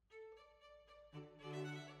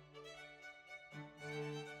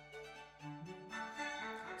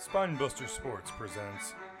Spinebuster Sports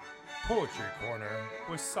presents Poetry Corner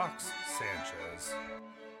with Sox Sanchez.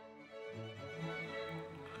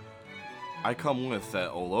 I come with that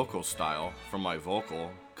Oloco style from my vocal.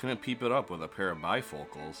 Couldn't peep it up with a pair of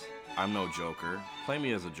bifocals. I'm no joker. Play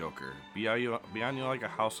me as a joker. Be on you like a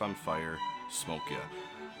house on fire. Smoke ya.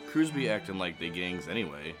 Crews be acting like they gangs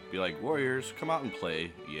anyway. Be like, Warriors, come out and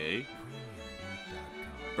play. Yay.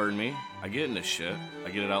 Burn me. I get into shit. I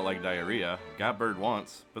get it out like diarrhea. Got burned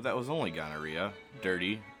once, but that was only gonorrhea.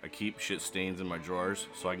 Dirty. I keep shit stains in my drawers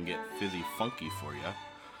so I can get fizzy funky for ya.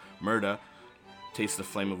 Murda. Taste the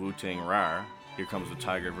flame of Wu-Tang rar. Here comes the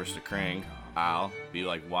tiger versus the krang. I'll be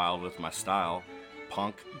like wild with my style.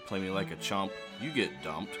 Punk, you play me like a chump. You get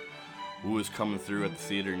dumped. Who is coming through at the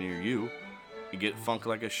theater near you? You get funk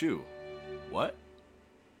like a shoe. What?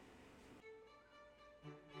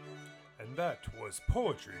 And that was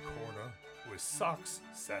Poetry Corner with Sox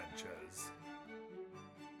Sanchez.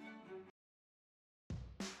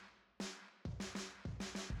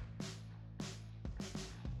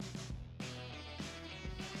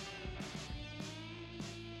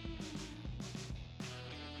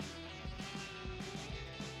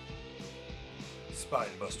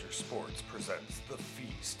 Spinebuster Sports presents The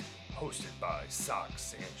Feast, hosted by Sox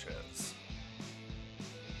Sanchez.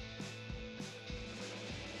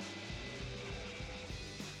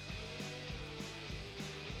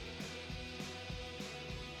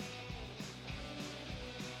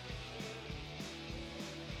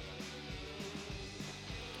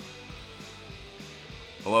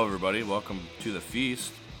 Hello everybody, welcome to The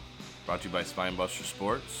Feast, brought to you by Spinebuster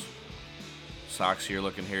Sports. Sox here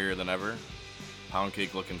looking hairier than ever. Pound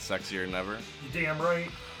cake looking sexier than ever. You damn right.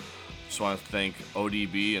 Just want to thank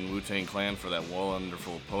ODB and Wu-Tang Clan for that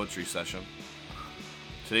wonderful poetry session.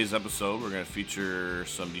 Today's episode, we're going to feature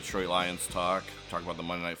some Detroit Lions talk about the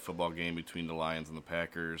Monday Night Football game between the Lions and the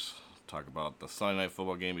Packers, talk about the Sunday Night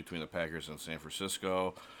Football game between the Packers and San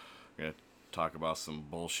Francisco. We're going to talk about some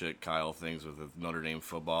bullshit Kyle things with Notre Dame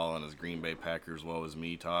football and his Green Bay Packers woe is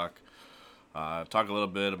me talk. Talk a little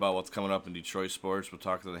bit about what's coming up in Detroit sports with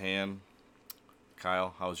Talk to the Hand.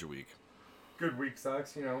 Kyle, how was your week? Good week,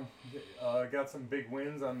 Sox. Got some big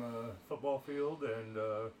wins on the football field and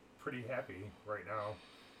pretty happy right now.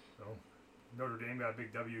 Notre Dame got a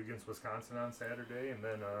big W against Wisconsin on Saturday, and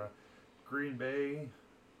then Green Bay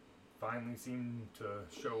finally seemed to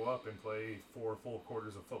show up and play 4 full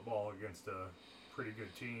quarters of football against a pretty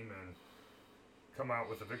good team and come out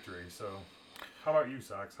with a victory. So, how about you,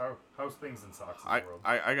 Sox? How's things in Sox world?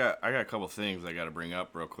 I got a couple things I got to bring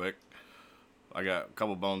up real quick. I got a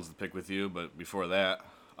couple bones to pick with you, but before that,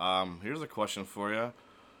 here's a question for you.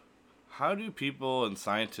 How do people and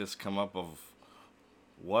scientists come up with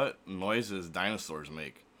what noises dinosaurs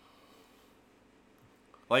make?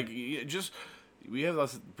 Like, we have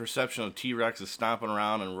this perception of T-Rex is stomping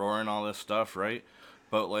around and roaring all this stuff, right?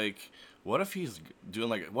 But, like, what if he's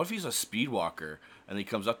a speed walker and he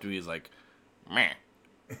comes up to me, he's like, meh,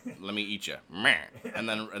 let me eat you, meh, and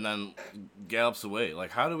then gallops away.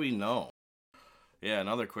 Like, how do we know? Yeah,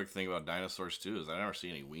 another quick thing about dinosaurs too is I never see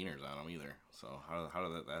any wieners on them either. So how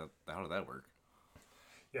did that work?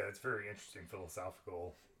 Yeah, it's very interesting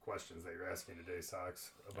philosophical questions that you're asking today,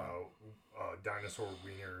 Sox, about dinosaur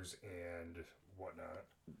wieners and whatnot.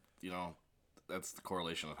 That's the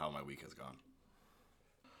correlation of how my week has gone.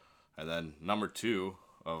 And then number 2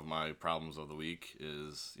 of my problems of the week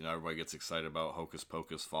is everybody gets excited about Hocus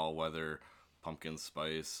Pocus, fall weather, pumpkin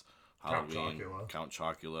spice, Halloween, Count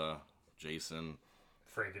Chocula, Jason.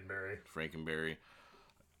 Frankenberry.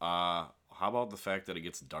 How about the fact that it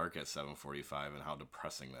gets dark at 7:45 and how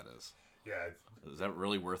depressing that is? Yeah. Is that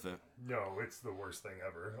really worth it? No, it's the worst thing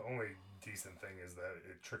ever. Only decent thing is that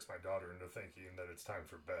it tricks my daughter into thinking that it's time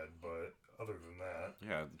for bed, but other than that...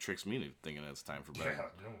 Yeah, it tricks me into thinking it's time for bed. Yeah,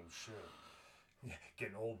 no shit. Yeah,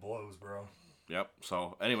 getting old blows, bro. Yep.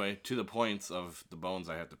 So, anyway, to the points of the bones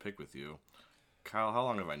I have to pick with you. Kyle, how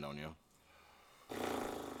long have I known you?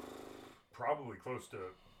 Probably close to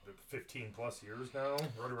 15 plus years now,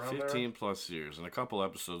 right around 15 plus years. And a couple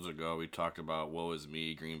episodes ago, we talked about woe is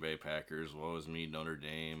me, Green Bay Packers, woe is me, Notre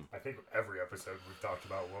Dame. I think every episode we've talked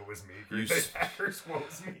about woe is me, Green Bay Packers, woe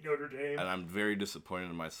is me, Notre Dame. And I'm very disappointed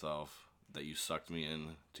in myself that you sucked me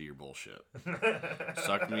into your bullshit.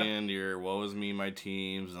 Sucked me into your woe is me, my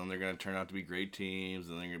teams, and then they're going to turn out to be great teams,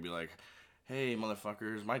 and they're going to be like, hey,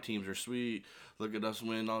 motherfuckers, my teams are sweet. Look at us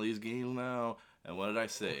win all these games now. And what did I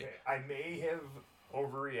say? Okay, I may have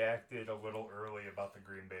overreacted a little early about the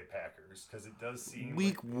Green Bay Packers because it does seem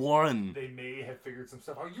week like 1. They may have figured some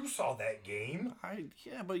stuff out. You saw that game.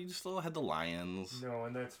 Yeah, but you still had the Lions. No,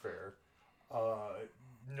 and that's fair.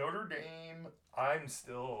 Notre Dame, I'm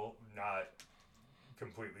still not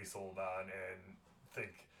completely sold on, and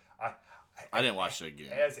think I I didn't watch that game.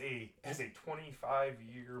 As a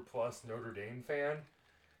 25-year plus Notre Dame fan,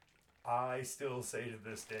 I still say to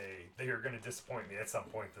this day they are going to disappoint me at some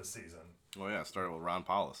point this season. Oh yeah, it started with Ron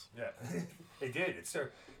Paulus. Yeah, it did. It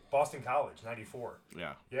started Boston College '94.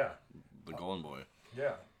 Yeah. Yeah. The Golden Boy.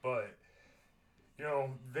 Yeah, but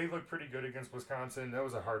they looked pretty good against Wisconsin. That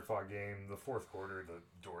was a hard-fought game. The fourth quarter, the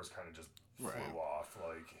doors kind of just flew off.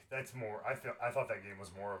 Like, that's more. I thought that game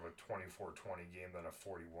was more of a 24-20 game than a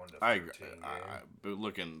 41-13 game. But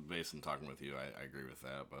looking, based on talking with you, I agree with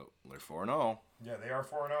that. But they're 4-0. Yeah, they are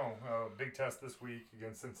 4-0. Big test this week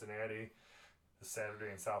against Cincinnati, this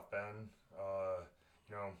Saturday in South Bend.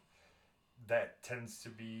 That tends to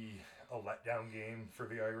be a letdown game for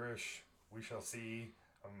the Irish. We shall see.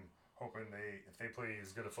 I'm hoping if they play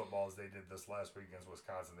as good a football as they did this last week against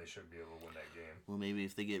Wisconsin, they should be able to win that game. Well, maybe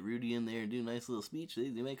if they get Rudy in there and do a nice little speech, they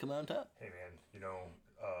might come out on top. Hey, man,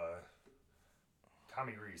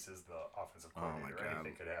 Tommy Reese is the offensive coordinator. Oh, my God.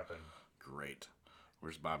 Anything could happen. Great.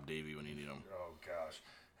 Where's Bob Davey when you need him? Oh, gosh.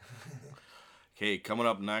 Okay, coming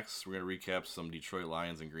up next, we're going to recap some Detroit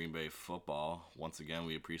Lions and Green Bay football. Once again,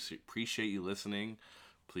 we appreciate you listening.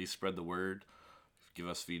 Please spread the word. Give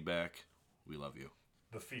us feedback. We love you.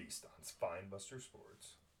 The Feast on Spinebuster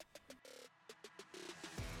Sports.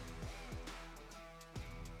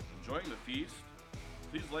 Enjoying The Feast?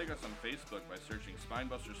 Please like us on Facebook by searching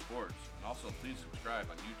Spinebuster Sports, and also please subscribe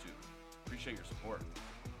on YouTube. Appreciate your support.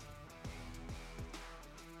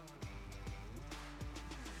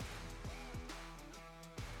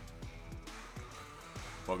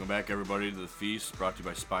 Welcome back, everybody, to The Feast, brought to you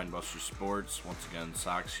by Spinebuster Sports. Once again,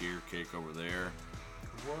 Sox here, Cake over there.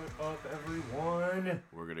 What up, everyone?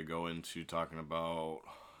 We're going to go into talking about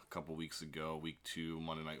a couple weeks ago, Week 2,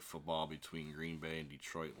 Monday Night Football between Green Bay and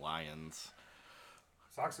Detroit Lions.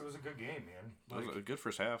 Sox, it was a good game, man. It was a good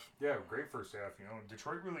first half. Yeah, great first half.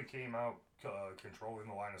 Detroit really came out controlling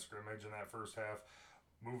the line of scrimmage in that first half,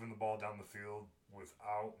 moving the ball down the field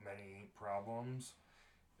without many problems.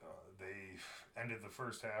 They ended the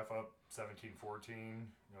first half up 17-14.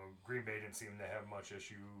 Green Bay didn't seem to have much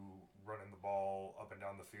issue running the ball up and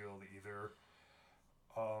down the field either.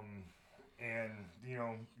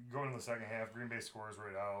 Going to the second half, Green Bay scores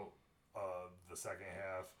right out the second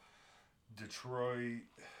half. Detroit.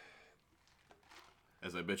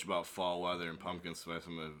 As I bitch about fall weather and pumpkin spice,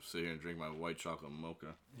 I'm going to sit here and drink my white chocolate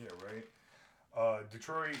mocha. Yeah, right.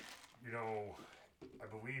 Detroit, I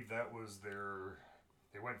believe that was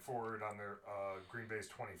they went forward on their Green Bay's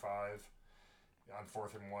 25 on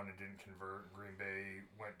 4th and 1 and didn't convert. Green Bay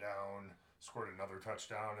went down, scored another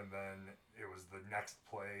touchdown, and then it was the next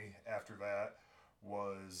play after that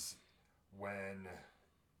was when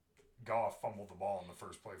Goff fumbled the ball in the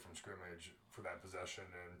first play from scrimmage for that possession,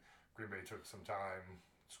 and Green Bay took some time,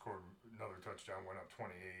 scored another touchdown, went up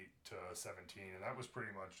 28-17, and that was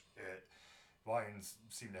pretty much it. Lions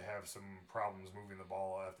seemed to have some problems moving the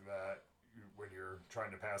ball after that when you're trying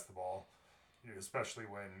to pass the ball, especially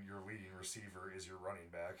when your leading receiver is your running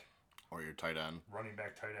back. Or your tight end. Running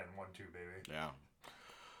back, tight end, 1-2, baby. Yeah.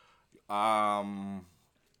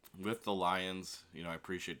 With the Lions, I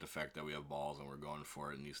appreciate the fact that we have balls and we're going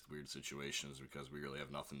for it in these weird situations because we really have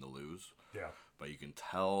nothing to lose. Yeah. But you can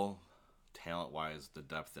tell, talent-wise, the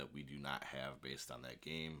depth that we do not have based on that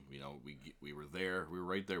game. We were there. We were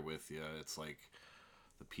right there with you. It's like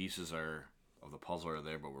the pieces of the puzzle are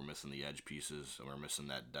there, but we're missing the edge pieces and we're missing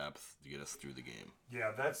that depth to get us through the game.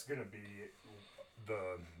 Yeah, that's going to be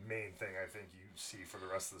the main thing I think you see for the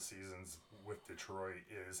rest of the seasons with Detroit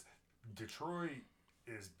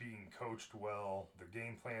is being coached well. The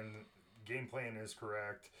game plan is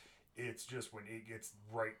correct. It's just when it gets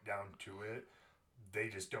right down to it, they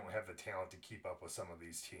just don't have the talent to keep up with some of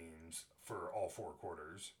these teams for all 4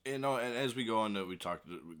 quarters. And as we go into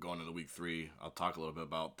going into week 3, I'll talk a little bit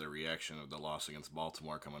about the reaction of the loss against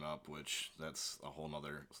Baltimore coming up, which that's a whole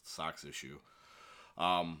nother Sox issue.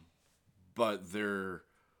 But their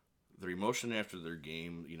emotion after their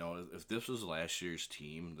game, if this was last year's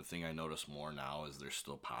team, the thing I notice more now is they're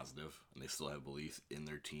still positive and they still have belief in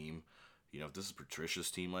their team. If this is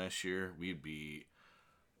Patricia's team last year, we'd be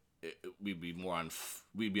on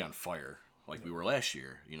fire like we were last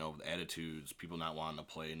year. The attitudes, people not wanting to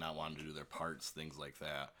play, not wanting to do their parts, things like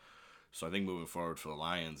that. So I think moving forward for the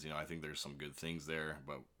Lions, I think there's some good things there,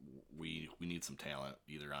 but we need some talent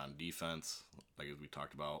either on defense, like as we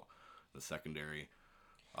talked about, the secondary.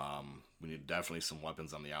 We need definitely some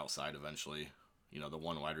weapons on the outside eventually. The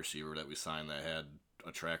one wide receiver that we signed that had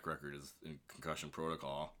a track record is in concussion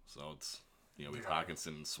protocol. So it's, we have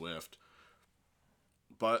Hawkinson and Swift.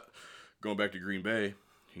 But going back to Green Bay,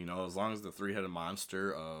 as long as the three-headed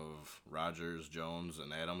monster of Rodgers, Jones,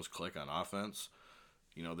 and Adams click on offense,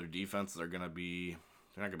 their defense, they're not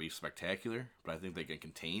going to be spectacular, but I think they can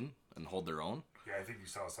contain and hold their own. Yeah, I think you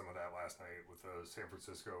saw some of that last night with the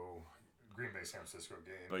Green Bay San Francisco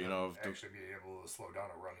game. But actually being able to slow down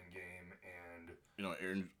a running game and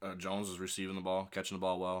Aaron Jones is receiving the ball, catching the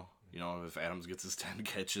ball well. If Adams gets his 10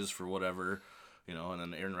 catches for whatever, and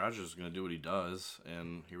then Aaron Rodgers is going to do what he does,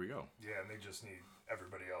 and here we go. Yeah, and they just need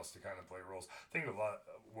everybody else to kind of play roles. I think a lot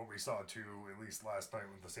what we saw too, at least last night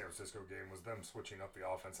with the San Francisco game, was them switching up the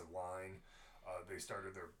offensive line. They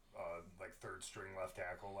started their third string left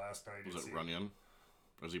tackle last night. Was it Runyon?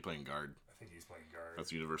 Or is he playing guard? I think he's playing guard. That's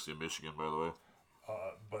the University of Michigan, by the way.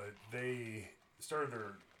 But they started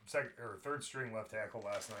their third string left tackle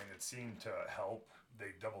last night. It seemed to help. They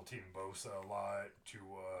double teamed Bosa a lot to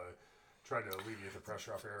try to alleviate the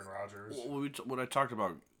pressure off Aaron Rodgers. Well, what I talked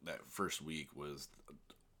about that first week was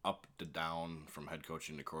up to down from head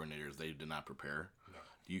coaching to coordinators. They did not prepare. No.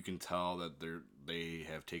 You can tell that they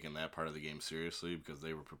have taken that part of the game seriously because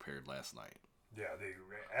they were prepared last night. Yeah, they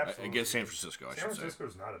absolutely. Against San Francisco, I should say. San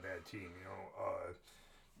Francisco's not a bad team.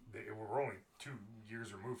 We're only 2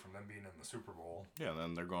 years removed from them being in the Super Bowl. Yeah,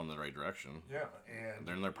 then they're going in the right direction. Yeah, and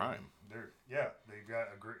they're in their prime. They've got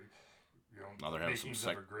a great. Now they're having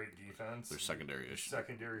some a great defense. Their secondary issues.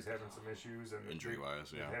 Secondary's having some issues, and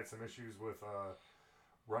injury-wise, they've had some issues with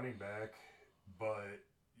running back, but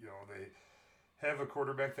they have a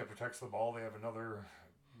quarterback that protects the ball. They have another.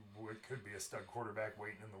 What could be a stud quarterback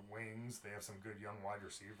waiting in the wings. They have some good young wide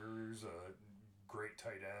receivers, a great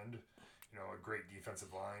tight end, a great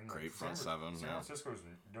defensive line. Great front seven. San Francisco's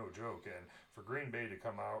no joke, and for Green Bay to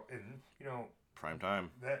come out and prime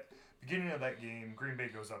time. That beginning of that game, Green Bay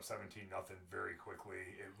goes up 17-0 very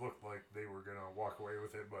quickly. It looked like they were gonna walk away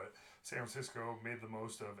with it, but San Francisco made the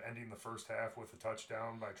most of ending the first half with a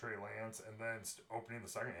touchdown by Trey Lance, and then opening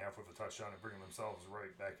the second half with a touchdown and bringing themselves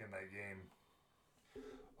right back in that game.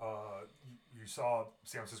 You saw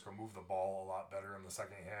San Francisco move the ball a lot better in the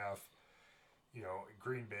second half.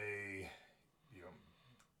 Green Bay,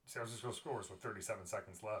 San Francisco scores with 37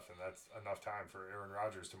 seconds left, and that's enough time for Aaron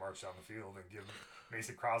Rodgers to march down the field and give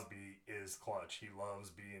Mason Crosby is clutch. He loves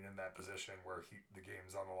being in that position where the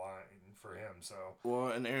game's on the line for him.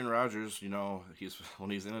 So and Aaron Rodgers,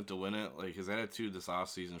 when he's in it to win it, like his attitude this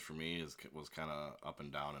offseason for me was kind of up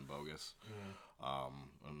and down and bogus.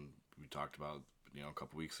 And we talked about a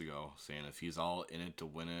couple weeks ago saying if he's all in it to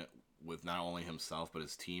win it with not only himself but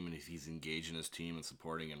his team, and if he's engaging his team and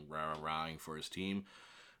supporting and rah-rahing for his team,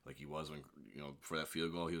 like he was when for that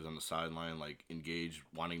field goal, he was on the sideline, like engaged,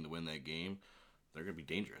 wanting to win that game. They're gonna be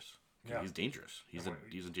dangerous. Yeah. He's dangerous. He's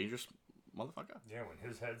a dangerous motherfucker. Yeah, when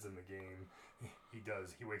his head's in the game,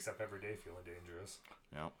 he wakes up every day feeling dangerous.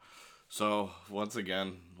 Yeah. So once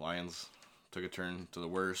again, Lions took a turn to the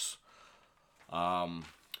worse.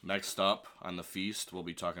 Next up on the feast, we'll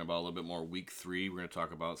be talking about a little bit more Week 3. We're going to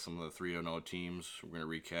talk about some of the 3-0 teams. We're going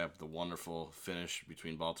to recap the wonderful finish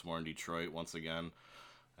between Baltimore and Detroit once again,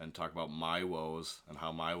 and talk about my woes and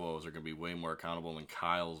how my woes are going to be way more accountable than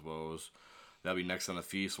Kyle's woes. That'll be next on the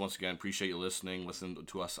feast. Once again, appreciate you listening. Listen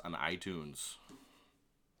to us on iTunes.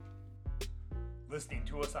 Listening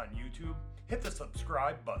to us on YouTube, hit the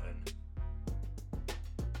subscribe button.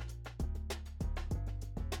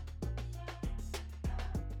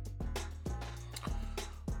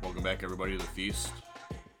 Welcome back, everybody, to the feast.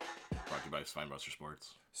 Brought to you by Spinebuster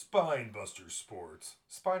Sports. Spinebuster Sports.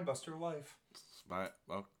 Spinebuster Life.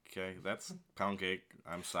 Okay, that's Pound Cake.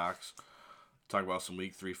 I'm Socks. Talk about some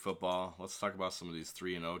Week 3 football. Let's talk about some of these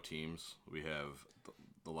 3-0 teams. We have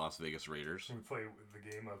the Las Vegas Raiders. We play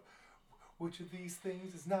the game of which of these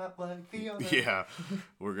things is not like the other. Yeah,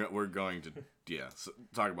 we're going to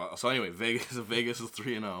talk about. So anyway, Vegas is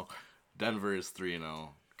 3-0. Denver is 3-0.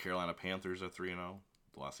 Carolina Panthers are 3-0.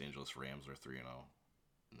 The Los Angeles Rams are 3-0.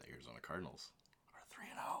 And the Arizona Cardinals are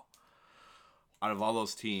 3-0. Out of all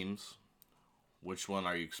those teams, which one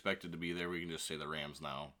are you expected to be there? We can just say the Rams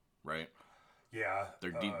now, right? Yeah.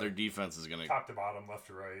 Their defense is gonna top to bottom, left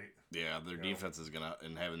to right. Yeah, their defense is gonna,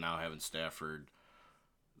 and having Stafford,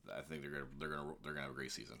 I think they're gonna have a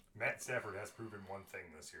great season. Matt Stafford has proven one thing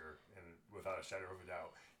this year, and without a shadow of a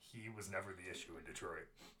doubt, he was never the issue in Detroit.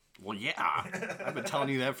 Well, yeah, I've been telling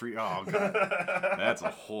you that for oh god, that's a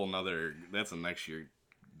whole nother. That's a next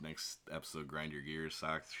episode. Grind your gears,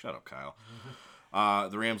 Socks. Shut up, Kyle.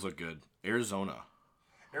 The Rams look good. Arizona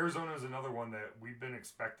is another one that we've been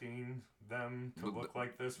expecting them to look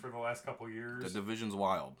like this for the last couple of years. The division's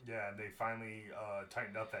wild. Yeah, they finally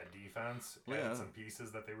tightened up that defense. Added some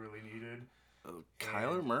pieces that they really needed.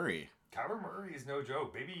 Kyler Murray. Kyler Murray is no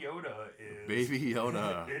joke. Baby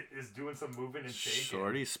Yoda is doing some moving and shaking.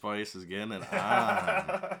 Shorty Spice is getting it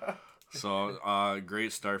on. So,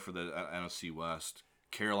 great start for the NFC West.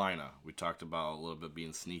 Carolina, we talked about a little bit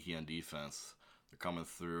being sneaky on defense. They're coming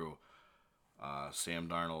through. Sam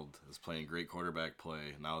Darnold is playing great quarterback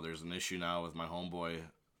play. Now there's an issue now with my homeboy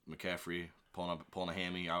McCaffrey pulling a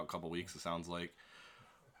hammy out a couple weeks. It sounds like.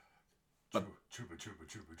 But, chuba.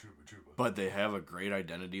 But they have a great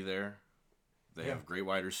identity there. They have great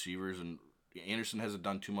wide receivers, and Anderson hasn't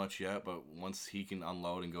done too much yet. But once he can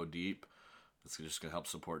unload and go deep, it's just gonna help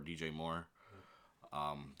support DJ Moore.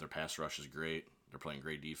 Their pass rush is great. They're playing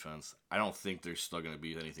great defense. I don't think they're still going to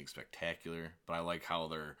be anything spectacular, but I like how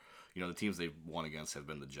they're, the teams they've won against have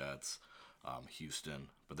been the Jets, Houston,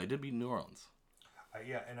 but they did beat New Orleans.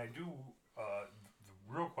 And I do,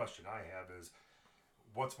 the real question I have is,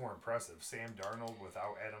 what's more impressive, Sam Darnold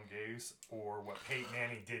without Adam Gase, or what Peyton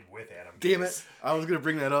Manning did with Adam Gase? Damn it. I was going to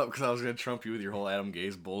bring that up because I was going to trump you with your whole Adam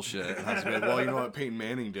Gase bullshit. I was going to be like, well, you know what Peyton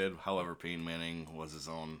Manning did? However, Peyton Manning was his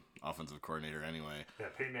own offensive coordinator anyway. Yeah,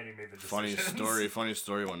 Peyton Manning made the decisions. Funny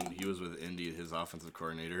story, when he was with Indy, his offensive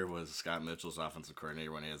coordinator was Scott Mitchell's offensive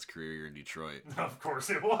coordinator when he had his career year in Detroit. Of course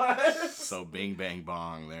it was. So bing, bang,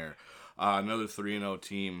 bong there. Another 3-0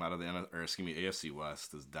 team out of the AFC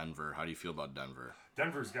West is Denver. How do you feel about Denver?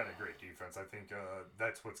 Denver's got a great defense. I think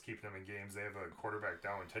that's what's keeping them in games. They have a quarterback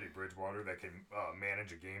down in Teddy Bridgewater that can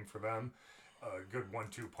manage a game for them. A good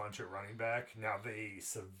 1-2 punch at running back. Now they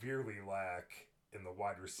severely lack in the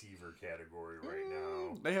wide receiver category right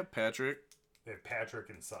now. They have Patrick. They have Patrick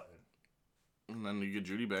and Sutton. And then you get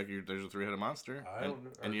Judy back. There's a three-headed monster. I don't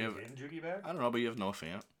know. And you have getting Judy back? I don't know, but you have Noah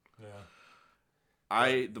Fant.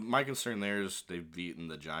 Yeah. My concern there is they've beaten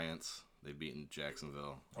the Giants. They've beaten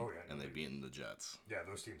Jacksonville. Oh yeah. And they've beaten the Jets. Yeah,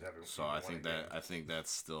 those teams haven't. So I think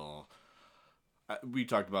that's still. We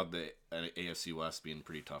talked about the AFC West being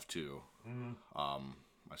pretty tough too. Mm-hmm.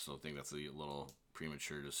 I still think that's a little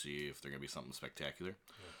premature to see if they're going to be something spectacular.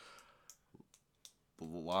 Yeah. The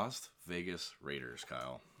Las Vegas Raiders,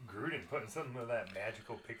 Kyle. Gruden putting some of that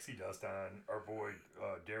magical pixie dust on our boy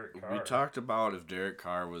Derek Carr. We talked about if Derek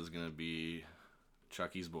Carr was going to be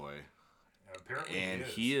Chucky's boy. Apparently and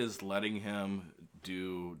he is letting him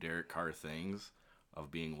do Derek Carr things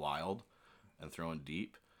of being wild and throwing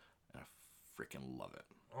deep. And I freaking love it.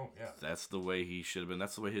 Oh, yeah. That's the way he should have been.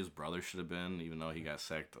 That's the way his brother should have been, even though he got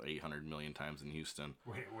sacked 800 million times in Houston.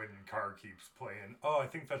 When Carr keeps playing, I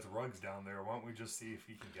think that's Ruggs down there. Why don't we just see if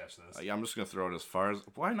he can catch this? Yeah, I'm just going to throw it as far as...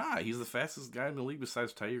 Why not? He's the fastest guy in the league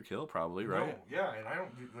besides Tyreek Hill, probably, right? No, yeah, and I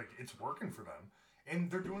don't... it's working for them. And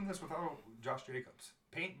they're doing this without Josh Jacobs.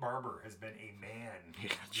 Paint Barber has been a man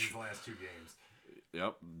these last two games.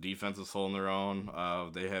 Yep, defense is holding their own.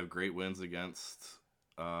 They have great wins against...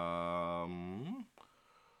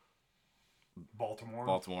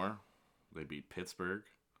 Baltimore. They beat Pittsburgh.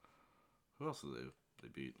 Who else did they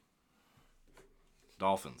beat?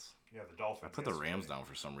 Dolphins. Yeah, the Dolphins. I put the Rams down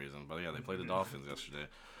for some reason, but yeah, they played the Dolphins yesterday.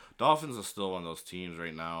 Dolphins is still one of those teams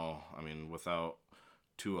right now. I mean, without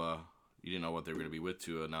Tua, you didn't know what they were going to be with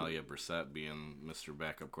Tua. Now you have Brissett being Mr.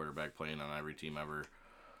 Backup quarterback, playing on every team ever,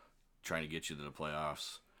 trying to get you to the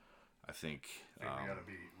playoffs. I think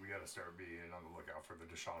we gotta start being on the lookout for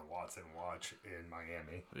the Deshaun Watson watch in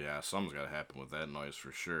Miami. Yeah, something's got to happen with that noise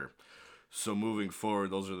for sure. So moving forward,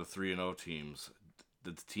 those are the 3-0 teams.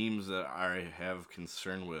 The teams that I have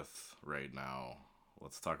concern with right now.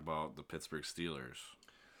 Let's talk about the Pittsburgh Steelers.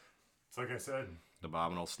 It's like I said, the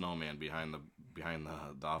abominable snowman behind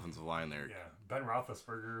the offensive line there. Yeah, Ben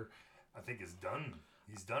Roethlisberger, I think is done.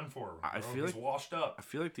 He's done for. He's washed up. I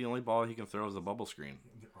feel like the only ball he can throw is a bubble screen.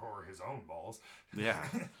 Or his own balls. Yeah.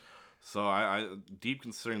 So I deep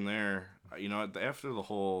concern there. After the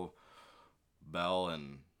whole Bell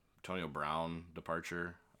and Antonio Brown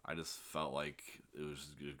departure, I just felt like it was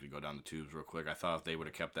going to go down the tubes real quick. I thought if they would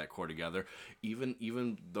have kept that core together,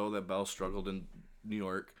 even though that Bell struggled in New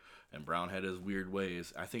York and Brown had his weird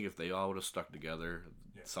ways, I think if they all would have stuck together,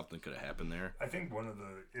 something could have happened there. I think one of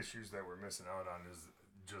the issues that we're missing out on is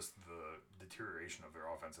just the deterioration of their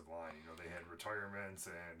offensive line. They had retirements,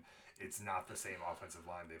 and it's not the same offensive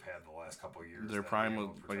line they've had the last couple of years. Their prime was,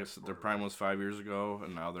 like I said, their prime was 5 years ago,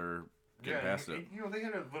 and now they're getting past it. They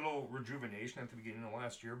had a little rejuvenation at the beginning of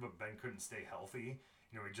last year, but Ben couldn't stay healthy.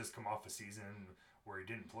 He just come off a season where he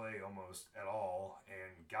didn't play almost at all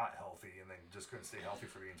and got healthy, and then just couldn't stay healthy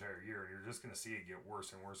for the entire year. And you're just going to see it get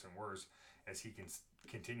worse and worse and worse as he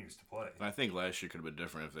continues to play. And I think last year could have been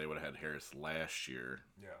different if they would have had Harris last year.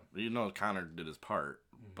 Yeah. Connor did his part,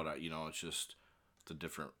 but it's just it's a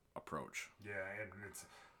different approach. Yeah, and it's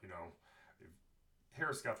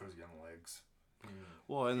Harris got those young legs.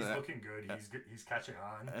 Well, and he's looking good. He's catching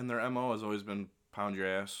on. And their MO has always been pound your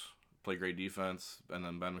ass, play great defense, and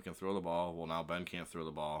then Ben can throw the ball. Well, now Ben can't throw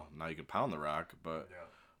the ball. Now you can pound the rock, but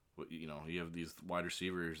you know, you have these wide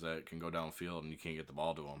receivers that can go downfield and you can't get the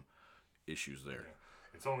ball to them. Issues there.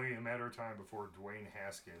 Yeah. It's only a matter of time before Dwayne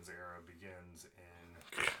Haskins' era begins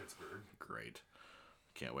in Pittsburgh. Great.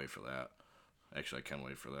 Can't wait for that. Actually, I can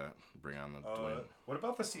wait for that. Bring on the Dwayne. What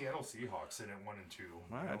about the Seattle Seahawks sitting at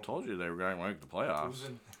 1-2? I told you they were going to make the playoffs.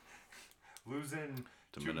 Losing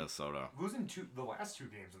to Minnesota. Losing the last 2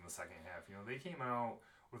 games in the second half. You know, they came out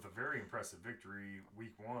with a very impressive victory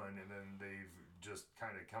week 1, and then they've just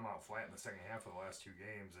kind of come out flat in the second half of the last 2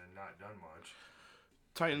 games and not done much.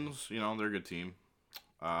 Titans, you know, they're a good team.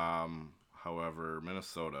 However,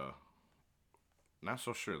 Minnesota, not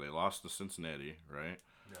so sure. They lost to Cincinnati, right?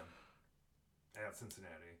 Yeah. At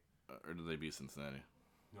Cincinnati. Or did they beat Cincinnati?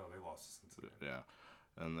 No, they lost to Cincinnati. Yeah.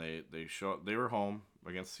 And they were home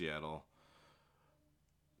against Seattle.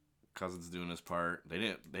 Cousins doing his part. They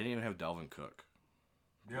didn't even have Dalvin Cook.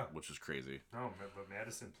 Yeah. Which is crazy. No, but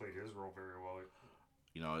Madison played his role very well.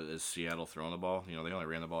 You know, is Seattle throwing the ball? You know, they only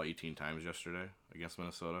ran the ball 18 times yesterday against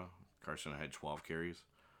Minnesota. Carson had 12 carries.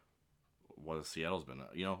 What has Seattle's been?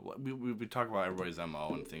 You know, we talk about everybody's MO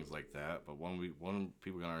and things like that, but when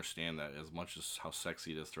people can understand that as much as how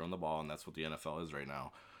sexy it is throwing the ball, and that's what the NFL is right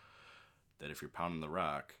now, that if you're pounding the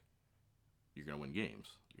rock, you're going to win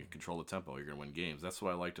games. You can control the tempo, you're going to win games. That's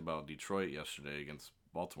what I liked about Detroit yesterday against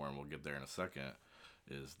Baltimore, and we'll get there in a second,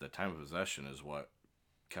 is the time of possession is what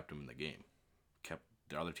kept them in the game, kept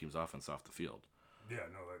the other team's offense off the field. Yeah,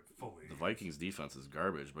 no, fully. The Vikings' defense is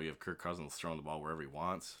garbage, but you have Kirk Cousins throwing the ball wherever he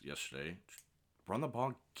wants yesterday. Run the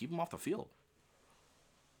ball, keep him off the field.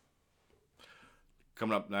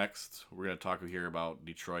 Coming up next, we're going to talk here about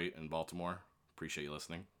Detroit and Baltimore. Appreciate you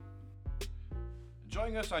listening.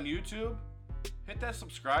 Enjoying us on YouTube? Hit that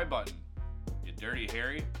subscribe button, you dirty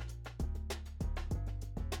Harry.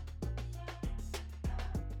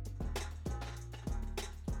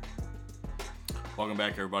 Welcome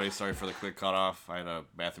back, everybody. Sorry for the quick cutoff. I had a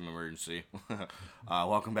bathroom emergency.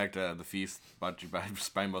 Welcome back to The Feast, brought to you by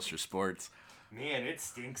Spinebuster Sports. Man, it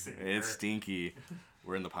stinks in here. It's stinky.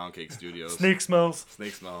 We're in the Pound Cake Studios. Snake smells.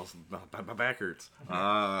 Snake smells. My back hurts.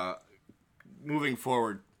 Moving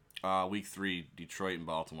forward, week 3, Detroit and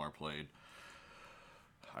Baltimore played.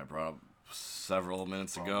 I brought up several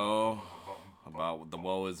minutes ago about the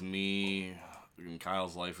woe is me in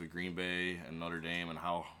Kyle's life with Green Bay and Notre Dame and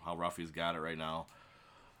how rough he's got it right now.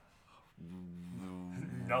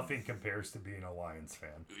 Nothing compares to being a Lions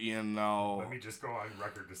fan. You know. Let me just go on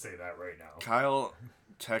record to say that right now. Kyle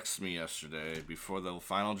texted me yesterday before the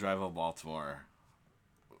final drive of Baltimore.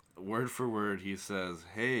 Word for word, he says,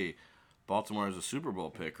 "Hey, Baltimore is a Super Bowl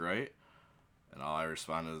pick, right?" And all I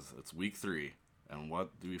respond is, "It's week 3. And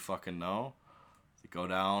what do we fucking know? They go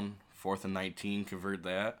down, 4th and 19, convert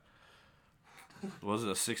that. Was it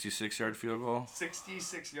a 66-yard field goal?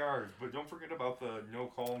 66 yards, but don't forget about the no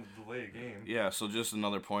call and delay a game. Yeah, so just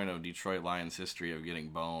another point of Detroit Lions history of getting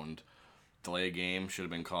boned. Delay a game, should have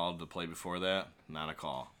been called the play before that, not a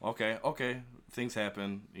call. Okay, things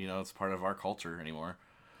happen. You know, it's part of our culture anymore.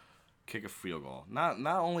 Kick a field goal. Not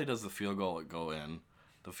only does the field goal go in,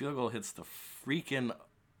 the field goal hits the freaking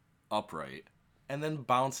upright and then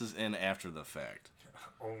bounces in after the fact.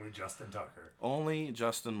 Only Justin Tucker. Only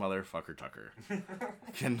Justin motherfucker Tucker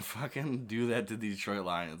can fucking do that to the Detroit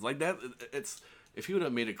Lions. Like that, it's if he would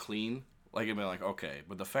have made it clean, like it'd been like okay,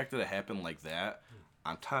 but the fact that it happened like that,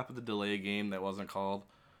 on top of the delay game that wasn't called,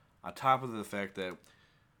 on top of the fact that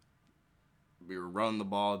we were running the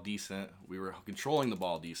ball decent, we were controlling the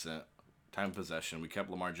ball decent, time of possession, we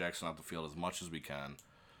kept Lamar Jackson off the field as much as we can.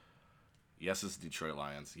 Yes, it's the Detroit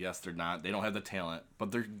Lions. Yes, they don't have the talent,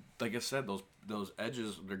 but they're, like I said, those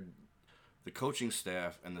edges, the coaching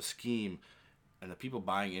staff and the scheme and the people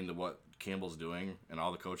buying into what Campbell's doing and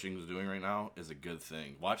all the coaching is doing right now is a good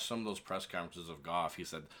thing. Watch some of those press conferences of Goff. He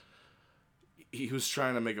said he was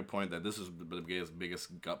trying to make a point that this is the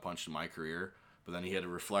biggest gut punch in my career, but then he had to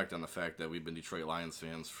reflect on the fact that we've been Detroit Lions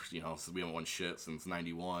fans for, since we haven't won shit since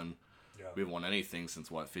 91. Yeah. We haven't won anything since,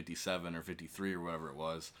 57 or 53 or whatever it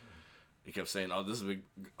was. He kept saying, "Oh, this is a big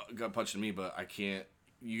gut punch to me, but I can't.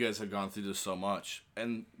 You guys have gone through this so much,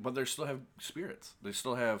 but they still have spirits. They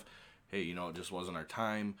still have, hey, it just wasn't our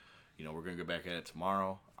time. We're gonna go back at it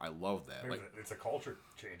tomorrow." I love that. It's a culture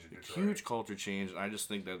change in Detroit. Huge culture change, and I just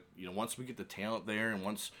think that once we get the talent there, and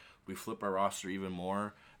once we flip our roster even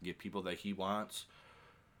more, get people that he wants.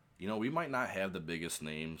 We might not have the biggest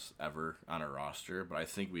names ever on our roster, but I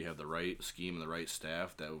think we have the right scheme and the right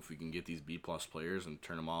staff that if we can get these B+ players and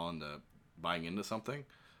turn them all into buying into something,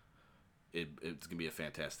 it's going to be a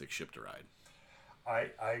fantastic ship to ride.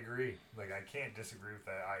 I agree. Like, I can't disagree with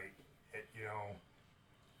that.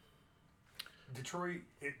 Detroit,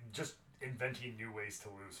 just inventing new ways to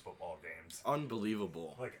lose football games.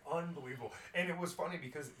 Unbelievable. Like, unbelievable. And it was funny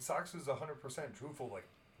because Sox was 100% truthful. Like,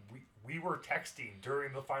 we were texting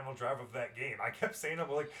during the final drive of that game. I kept saying, I'm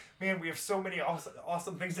like, man, we have so many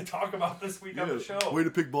awesome things to talk about this week on the show. Way to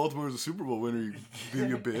pick Baltimore as a Super Bowl winner,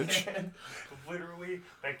 you bitch. And literally,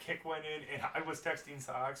 that kick went in, and I was texting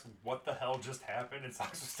Sox, what the hell just happened? And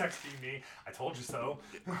Sox was texting me, I told you so.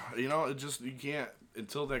 You can't,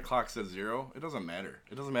 until that clock says 0, it doesn't matter.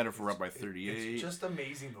 It doesn't matter if we're up by 38. It's just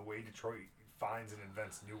amazing the way Detroit finds and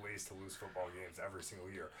invents new ways to lose football games every single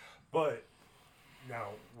year. But now,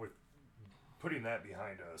 with putting that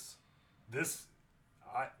behind us,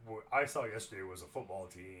 what I saw yesterday was a football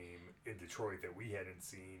team in Detroit that we hadn't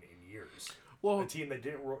seen in years. Well, a team that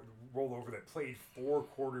didn't roll over, that played 4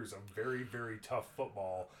 quarters of very, very tough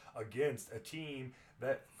football against a team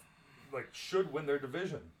that should win their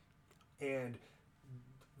division. And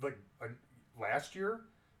last year,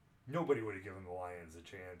 nobody would have given the Lions a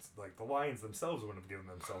chance. Like, the Lions themselves wouldn't have given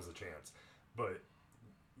themselves a chance. But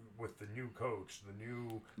with the new coach,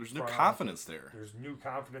 there's new confidence there. There's new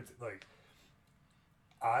confidence. Like,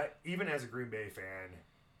 even as a Green Bay fan,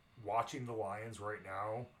 watching the Lions right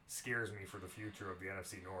now scares me for the future of the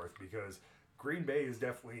NFC North, because Green Bay is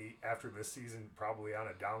definitely, after this season, probably on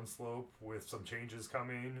a downslope with some changes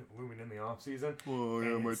looming in the offseason. Oh,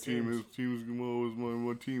 yeah, my team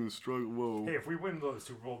is struggling. Whoa. Hey, if we win the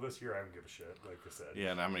Super Bowl this year, I don't give a shit, like I said.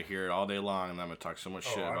 Yeah, and I'm going to hear it all day long, and I'm going to talk so much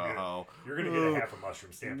shit about how... You're going to get a half a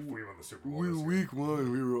mushroom stamp if we win the Super Bowl this year. Week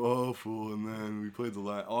 1, we were awful, and then we played the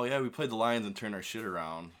Lions. Oh, yeah, we played the Lions and turned our shit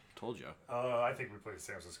around. Told you. I think we played the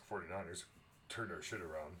San Francisco 49ers, turned our shit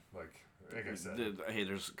around, like I said. Hey,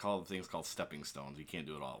 there's things called stepping stones. You can't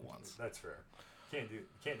do it all at once. That's fair. Can't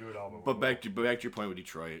do it all. But back to your point with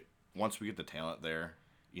Detroit. Once we get the talent there,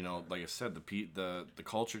 like I said, the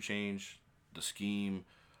culture change, the scheme,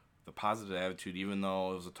 the positive attitude. Even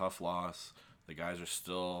though it was a tough loss, the guys are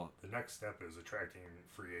still. The next step is attracting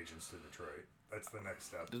free agents to Detroit. That's the next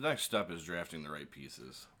step. The next step is drafting the right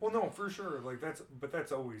pieces. Well, no, for sure.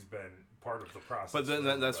 That's always been part of the process. But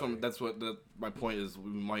then my point is,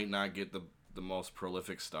 we might not get the most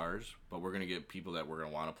prolific stars, but we're gonna get people that we're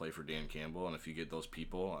gonna want to play for Dan Campbell. And if you get those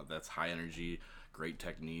people, that's high energy, great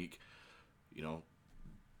technique.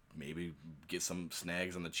 Maybe get some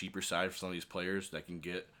snags on the cheaper side for some of these players that can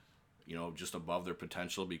get, just above their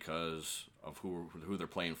potential because of who they're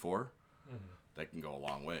playing for. Mm-hmm. That can go a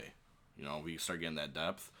long way. We start getting that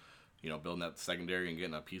depth, building that secondary and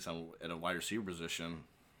getting a piece at a wide receiver position.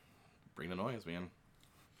 Bring the noise, man.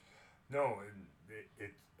 No,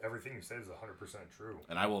 everything you said is 100% true.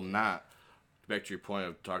 And I will not, back to your point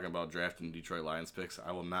of talking about drafting Detroit Lions picks,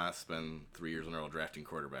 I will not spend 3 years in a row drafting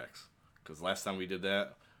quarterbacks. Because last time we did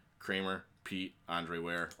that, Kramer, Pete, Andre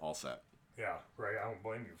Ware, all set. Yeah, right. I don't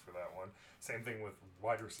blame you for that one. Same thing with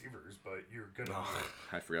wide receivers, but you're going to...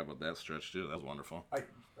 I forgot about that stretch, too. That was wonderful.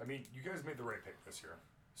 I mean, you guys made the right pick this year.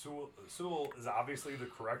 Sewell is obviously the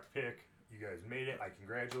correct pick. You guys made it. I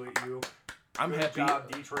congratulate you. I'm happy. Good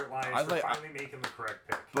job, Detroit Lions, for finally making the correct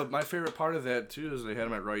pick. But my favorite part of that, too, is they had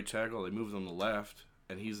him at right tackle. They moved him to left,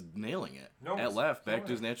 and he's nailing it. At left, back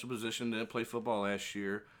to his natural position. Didn't play football last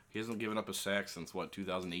year. He hasn't given up a sack since,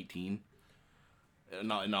 2018?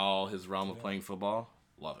 In all his realm of playing football.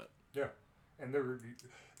 Love it. Yeah. And they're...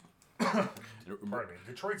 Pardon me.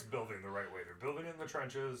 Detroit's building the right way. They're building in the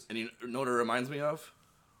trenches. And you know what it reminds me of?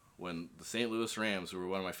 When the St. Louis Rams, who were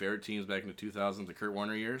one of my favorite teams back in the 2000s, the Kurt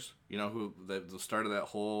Warner years, who the start of that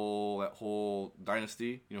whole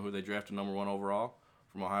dynasty, who they drafted number 1 overall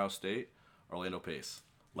from Ohio State? Orlando Pace,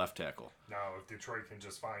 left tackle. Now, if Detroit can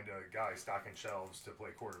just find a guy stocking shelves to play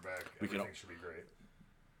quarterback, everything should be great.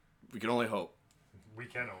 We can only hope. We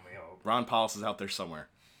can only hope. Ron Powell is out there somewhere.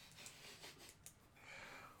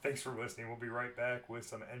 Thanks for listening. We'll be right back with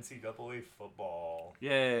some NCAA football.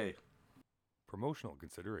 Yay. Promotional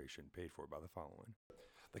consideration paid for by the following.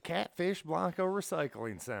 The Catfish Blanco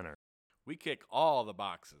Recycling Center. We kick all the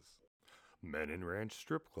boxes. Men and Ranch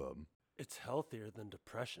Strip Club. It's healthier than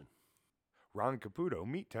depression. Ron Caputo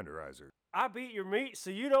Meat Tenderizer. I beat your meat so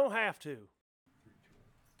you don't have to.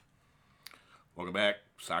 Welcome back.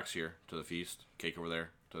 Sox here to the feast. Cake over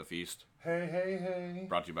there to the feast. Hey, hey, hey.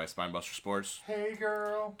 Brought to you by Spinebuster Sports. Hey,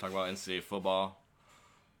 girl. Talk about NCAA football.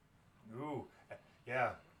 Ooh,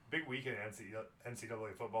 yeah. Big weekend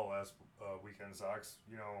NCAA football last weekend, Sox.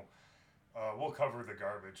 We'll cover the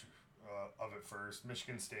garbage of it first.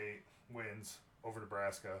 Michigan State wins over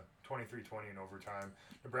Nebraska, 23-20 in overtime.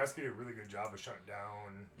 Nebraska did a really good job of shutting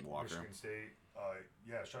down Walker. Michigan State.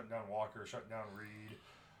 Shutting down Walker, shutting down Reed.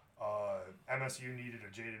 MSU needed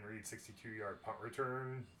a Jaden Reed 62-yard punt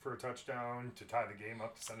return for a touchdown to tie the game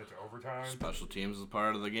up to send it to overtime. Special teams is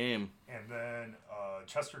part of the game. And then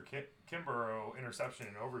Chester Kimbrough interception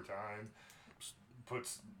in overtime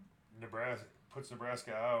puts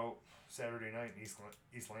Nebraska out Saturday night in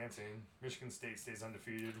East Lansing. Michigan State stays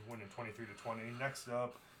undefeated, winning 23-20. Next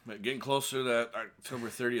up, Getting closer to that October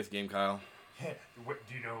 30th game, Kyle. do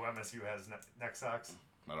you know who MSU has next, Sox?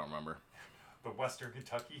 I don't remember. The Western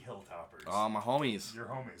Kentucky Hilltoppers. Oh, my homies. Your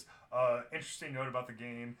homies. Interesting note about the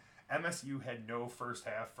game. MSU had no first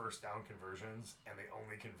down conversions, and they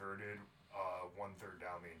only converted 1/3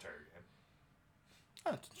 down the entire game.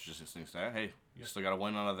 That's an interesting stat. Hey, you still got to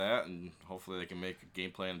win out of that, and hopefully they can make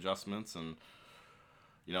game plan adjustments. And,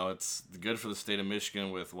 you know, it's good for the state of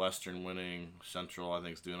Michigan with Western winning. Central, I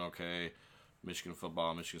think, is doing okay. Michigan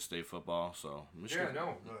football, Michigan State football. So, Michigan. Yeah,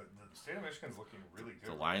 no, the state of Michigan's looking really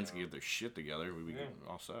good. The Lions can get their shit together. We'd be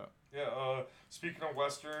all set. Yeah, speaking of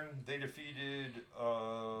Western, they defeated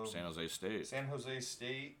San Jose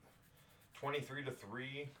State.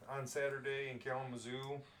 23-3 on Saturday in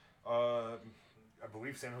Kalamazoo. I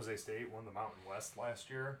believe San Jose State won the Mountain West last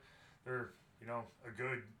year. They're, a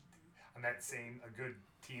good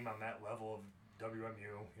team on that level of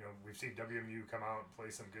WMU. We've seen WMU come out and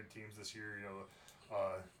play some good teams this year.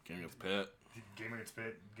 Game against Pitt.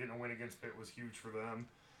 Getting a win against Pitt was huge for them.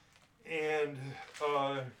 And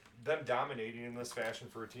them dominating in this fashion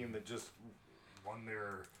for a team that just won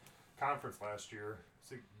their conference last year.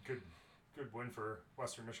 It's a good win for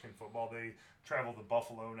Western Michigan football. They travel to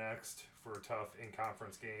Buffalo next for a tough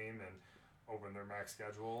in-conference game and open their MAC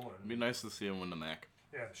schedule. And It'd be nice to see them win the MAC.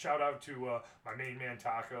 yeah, shout out to my main man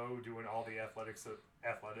Taco doing all the athletic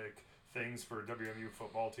things for WMU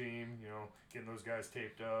football team. Getting those guys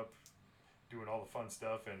taped up, doing all the fun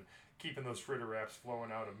stuff, and keeping those fritter wraps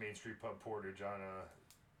flowing out of Main Street Pub Portage on a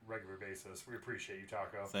regular basis. We appreciate you,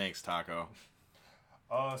 Taco. Thanks, Taco.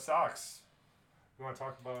 Sox. You want to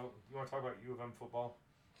talk about U of M football?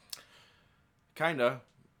 Kinda.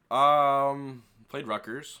 Played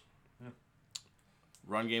Rutgers. Yeah.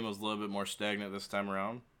 Run game was a little bit more stagnant this time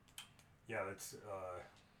around. Yeah, that's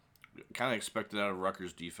Kind of expected out of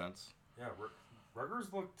Rutgers defense. yeah.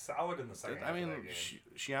 Rutgers looked solid in the second half of that game.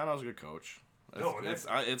 Shiano's a good coach. No, and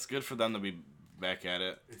It's good for them to be back at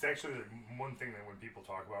it. It's actually the one thing that when people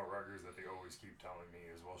talk about Rutgers that they always keep telling me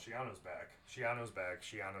is, well, Shiano's back.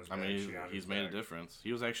 I mean, he's made a difference.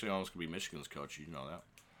 He was actually almost gonna be Michigan's coach. You know that?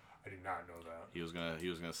 I did not know that. He was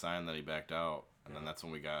gonna sign, then he backed out, and then that's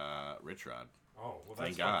when we got Rich Rod. Oh, well, Thank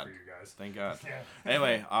that's God. fun for you guys. Thank God. Yeah.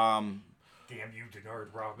 Anyway, Damn you,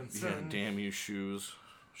 Denard Robinson. yeah, damn you, shoelaces.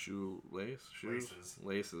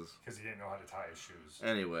 Laces. Because he didn't know how to tie his shoes.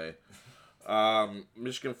 Anyway,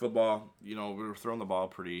 Michigan football, we were throwing the ball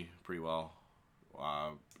pretty well.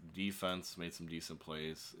 Defense made some decent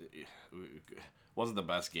plays. It wasn't the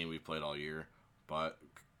best game we played all year, but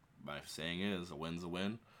my saying is, a win's a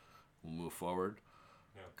win. We'll move forward.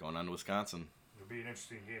 Yeah. Going on to Wisconsin. It'll be an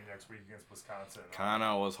interesting game next week against Wisconsin.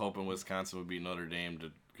 Kinda was hoping Wisconsin would beat Notre Dame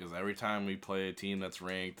because every time we play a team that's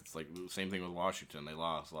ranked, it's like the same thing with Washington. They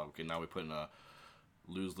lost. Okay, now we put in a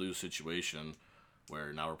lose-lose situation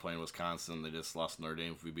where now we're playing Wisconsin. They just lost Notre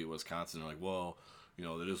Dame. If we beat Wisconsin, they're like, well,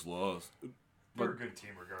 they just lost. They're a good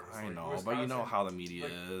team regardless. I know, but you know how the media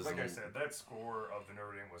is. Like I said, that score of the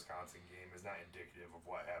Notre Dame-Wisconsin game is not indicative of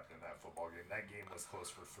what happened in that football game. That game was close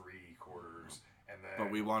for 3 quarters. But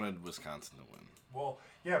we wanted Wisconsin to win. Well,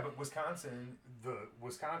 yeah, but the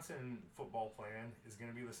Wisconsin football plan is going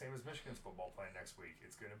to be the same as Michigan's football plan next week.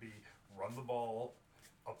 It's going to be run the ball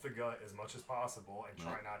up the gut as much as possible and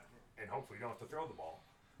try not, and hopefully you don't have to throw the ball.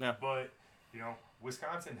 Yeah. But,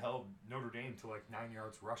 Wisconsin held Notre Dame to like 9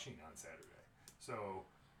 yards rushing on Saturday. So,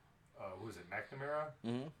 who is it, McNamara?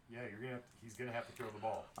 Mm-hmm. Yeah, he's gonna have to throw the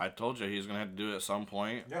ball. I told you he's gonna have to do it at some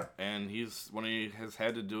point. Yeah. And when he has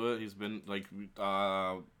had to do it, he's been like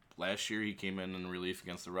last year he came in relief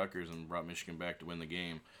against the Rutgers and brought Michigan back to win the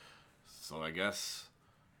game. So I guess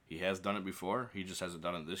he has done it before. He just hasn't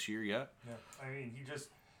done it this year yet. Yeah. I mean,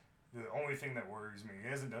 the only thing that worries me, he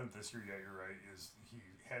hasn't done it this year yet. You're right. Is he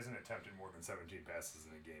hasn't attempted more than 17 passes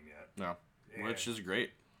in a game yet. No. Which is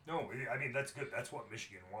great. No, I mean, that's good. That's what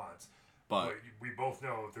Michigan wants. But we both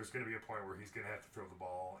know there's going to be a point where he's going to have to throw the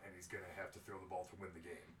ball, and he's going to have to throw the ball to win the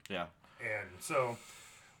game. Yeah. And so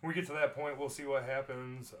when we get to that point, we'll see what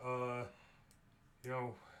happens.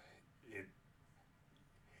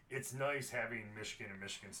 It's nice having Michigan and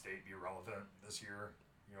Michigan State be relevant this year.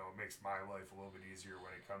 It makes my life a little bit easier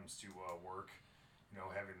when it comes to work.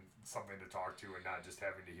 having something to talk to and not just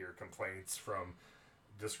having to hear complaints from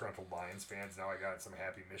disgruntled Lions fans. Now I got some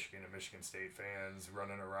happy Michigan and Michigan State fans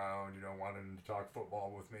running around, wanting to talk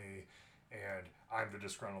football with me. And I'm the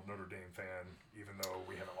disgruntled Notre Dame fan, even though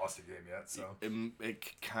we haven't lost a game yet. So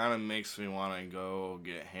it kind of makes me want to go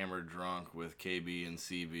get hammered drunk with KB and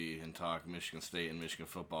CB and talk Michigan State and Michigan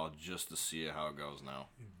football just to see how it goes now.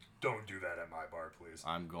 Don't do that at my bar, please.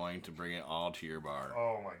 I'm going to bring it all to your bar.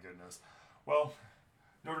 Oh, my goodness. Well,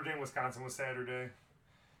 Notre Dame, Wisconsin was Saturday.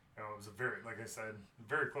 It was a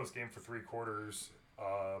very close game for 3 quarters.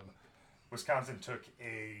 Wisconsin took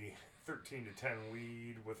a 13-10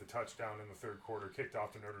 lead with a touchdown in the third quarter, kicked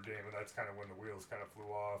off to Notre Dame, and that's kind of when the wheels kind of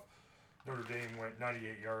flew off. Notre Dame went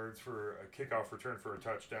 98 yards for a kickoff return for a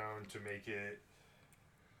touchdown to make it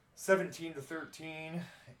 17-13,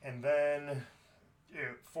 and then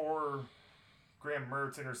 4 Graham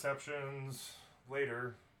Mertz interceptions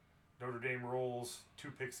later. Notre Dame rolls 2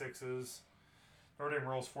 pick sixes. Notre Dame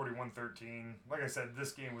rolls 41-13. Like I said,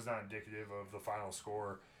 this game was not indicative of the final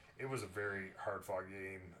score. It was a very hard-fought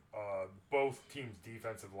game. Both teams'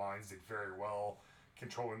 defensive lines did very well,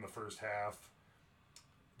 controlling the first half.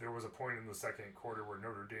 There was a point in the second quarter where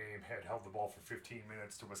Notre Dame had held the ball for 15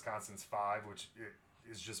 minutes to Wisconsin's 5, which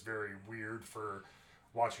is just very weird for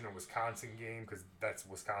watching a Wisconsin game because that's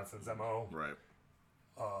Wisconsin's MO. Right.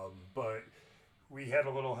 But we had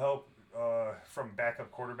a little help from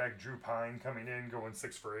backup quarterback Drew Pine coming in, going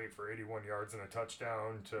 6 for 8 for 81 yards and a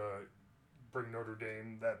touchdown to bring Notre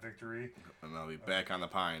Dame that victory. And they'll be back on the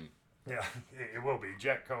pine. Yeah, it will be.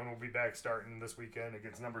 Jack Cohn will be back starting this weekend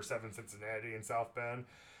against number 7 Cincinnati in South Bend.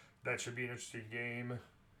 That should be an interesting game.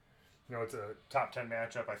 It's a top 10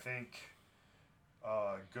 matchup. I think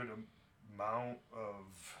a good amount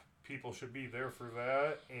of people should be there for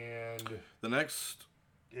that. And the next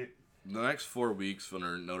 4 weeks for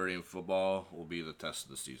Notre Dame football will be the test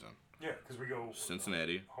of the season. Yeah, because we go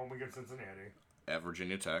Cincinnati, home against Cincinnati. At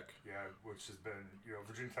Virginia Tech. Yeah, which has been,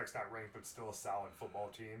 Virginia Tech's not ranked, but still a solid football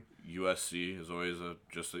team. USC is always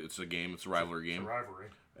it's a game, it's a rivalry game. It's a rivalry.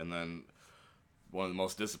 And then one of the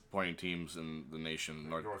most disappointing teams in the nation,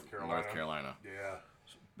 North Carolina. Yeah.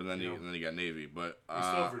 But then you got Navy. But we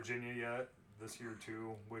still have Virginia yet this year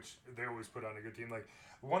too, which they always put on a good team. Like,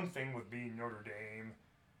 one thing with being Notre Dame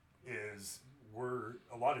is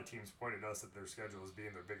a lot of teams pointed us at their schedule as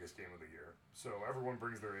being their biggest game of the year. So everyone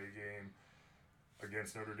brings their A game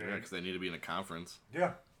against Notre Dame. Yeah, because they need to be in a conference.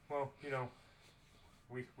 Yeah. Well,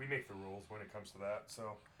 we make the rules when it comes to that.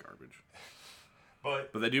 So garbage.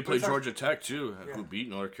 But they do play Georgia Tech too, who beat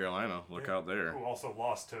North Carolina. Look out there. Who also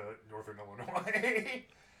lost to Northern Illinois.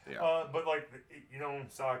 Yeah. But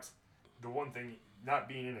Sox, the one thing, not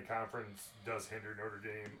being in a conference does hinder Notre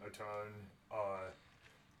Dame a ton.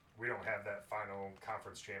 We don't have that final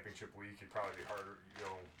conference championship week. It'd probably be harder.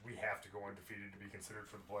 We have to go undefeated to be considered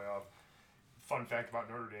for the playoff. Fun fact about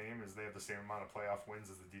Notre Dame is they have the same amount of playoff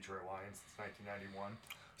wins as the Detroit Lions since 1991.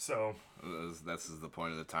 So this is the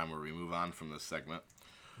point of the time where we move on from this segment.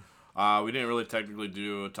 We didn't really technically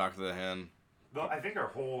do Talk to the Hand. I think our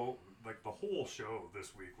whole show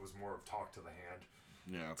this week was more of Talk to the Hand.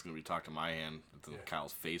 Yeah, it's gonna be Talk to my hand. It's in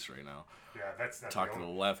Kyle's face right now. Yeah, that's not Talk to the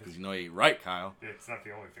left because you ain't right, Kyle. It's not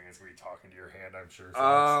the only thing that's gonna be talking to your hand, I'm sure.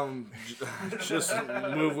 Just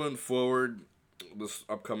moving forward. This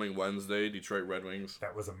upcoming Wednesday, Detroit Red Wings.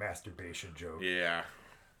 That was a masturbation joke. Yeah.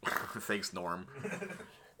 Thanks, Norm.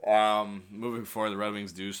 Moving forward, the Red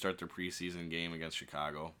Wings do start their preseason game against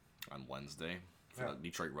Chicago on Wednesday. For the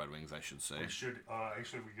Detroit Red Wings, I should say. We should.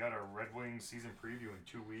 Actually, we got our Red Wings season preview in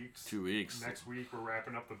 2 weeks. 2 weeks. Next week, we're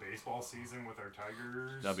wrapping up the baseball season with our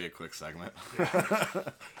Tigers. That'll be a quick segment.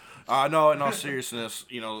 Yeah. No, in all seriousness,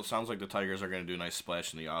 it sounds like the Tigers are going to do a nice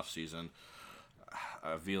splash in the offseason.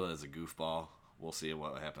 Vila is a goofball. We'll see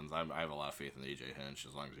what happens. I have a lot of faith in AJ Hinch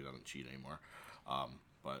as long as he doesn't cheat anymore.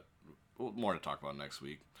 But more to talk about next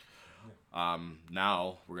week.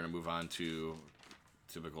 Now we're going to move on to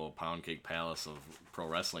typical Pound Cake Palace of pro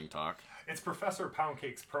wrestling talk. It's Professor Pound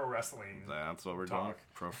Cake's pro wrestling. That's what we're doing.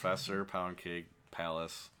 Professor Pound Cake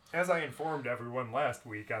Palace. As I informed everyone last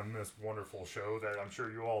week on this wonderful show that I'm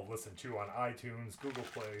sure you all listen to on iTunes, Google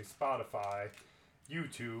Play, Spotify,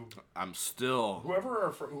 YouTube. I'm still...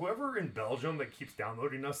 Whoever in Belgium that keeps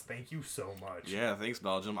downloading us, thank you so much. Yeah, thanks,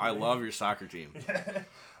 Belgium. I love your soccer team.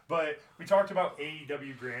 But we talked about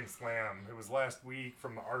AEW Grand Slam. It was last week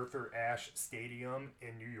from the Arthur Ashe Stadium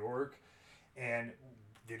in New York. And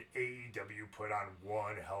did AEW put on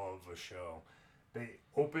one hell of a show. They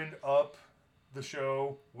opened up the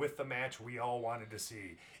show with the match we all wanted to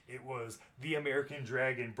see. It was the American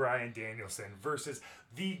Dragon, Bryan Danielson, versus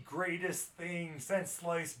the greatest thing since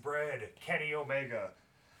sliced bread, Kenny Omega.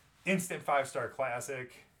 Instant 5-star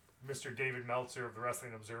classic. Mr. David Meltzer of the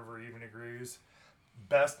Wrestling Observer even agrees.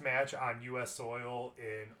 Best match on U.S. soil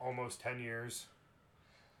in almost 10 years.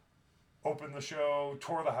 Opened the show,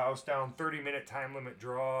 tore the house down, 30-minute time limit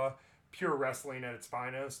draw, pure wrestling at its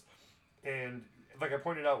finest. And like I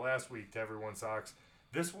pointed out last week to everyone, Sox,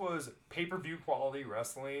 this was pay-per-view quality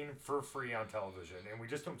wrestling for free on television, and we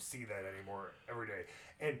just don't see that anymore every day.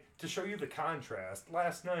 And to show you the contrast,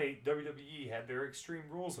 last night WWE had their Extreme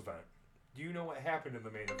Rules event. Do you know what happened in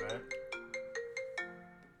the main event?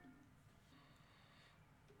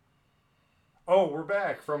 Oh, we're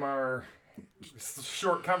back from our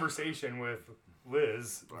short conversation with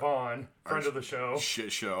Liz Vaughn, friend of the show.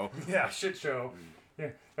 Shit show. Yeah, shit show.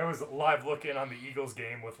 Yeah, that was a live look in on the Eagles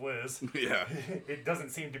game with Liz. Yeah. It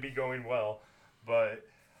doesn't seem to be going well, but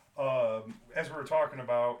as we were talking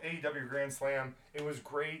about AEW Grand Slam, it was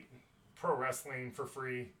great pro wrestling for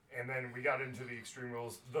free, and then we got into the Extreme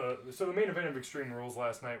Rules. So the main event of Extreme Rules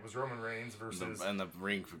last night was Roman Reigns versus the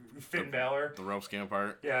ring. Finn Balor. The ropes came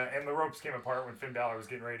apart. Yeah, and the ropes came apart when Finn Balor was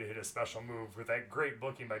getting ready to hit a special move with that great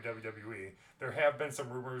booking by WWE. There have been some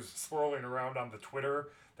rumors swirling around on the Twitter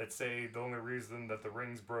that say the only reason that the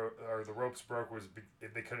ropes broke was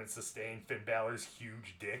they couldn't sustain Finn Balor's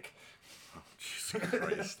huge dick. Oh, Jesus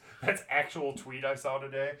Christ. That's actual tweet I saw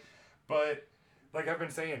today. But like I've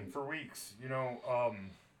been saying for weeks,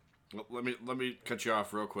 Let me cut you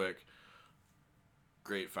off real quick.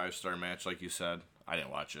 Great 5-star match, like you said. I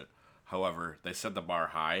didn't watch it. However, they set the bar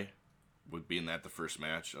high with being that the first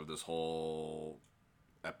match of this whole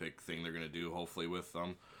epic thing they're going to do, hopefully with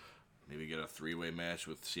them. Maybe get a 3-way match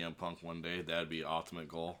with CM Punk one day. That'd be ultimate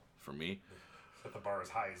goal for me. Set the bar as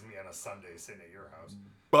high as me on a Sunday sitting at your house.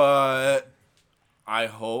 But I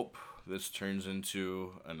hope this turns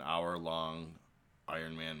into an hour-long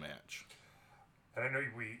Iron Man match. And I know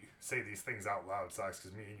we say these things out loud, Sox,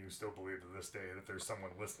 because me and you still believe to this day that there's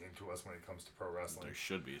someone listening to us when it comes to pro wrestling. There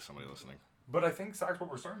should be somebody listening. But I think, Sox, what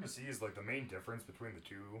we're starting to see is like the main difference between the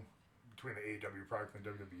AEW product and the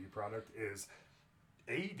WWE product is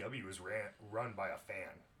AEW is run by a fan,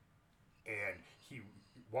 and he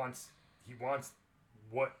wants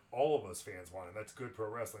what all of us fans want, and that's good pro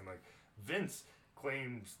wrestling. Like Vince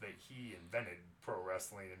claims that he invented pro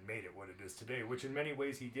wrestling and made it what it is today, which in many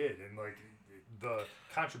ways he did, and like the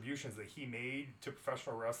contributions that he made to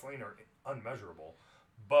professional wrestling are unmeasurable.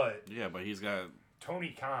 But yeah, but he's got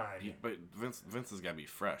Tony Khan. But Vince has got to be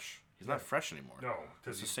fresh. He's not fresh anymore. No,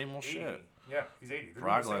 because it's the same old 80. shit. Yeah, he's 80.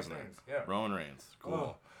 Brock Lesnar, Roman Reigns, cool.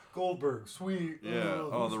 Oh, Goldberg, sweet. Yeah.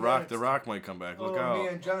 Who's The Rock. next? The Rock might come back. Look out. Oh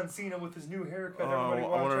man, John Cena with his new haircut. I Everybody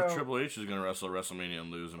watch wonder out. if Triple H is going to wrestle at WrestleMania and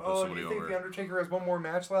lose and put Do somebody you think over. the Undertaker has one more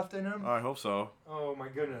match left in him? I hope so. Oh my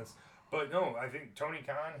goodness. But no, I think Tony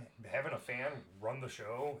Khan having a fan run the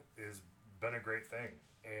show has been a great thing,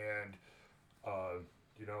 and I'm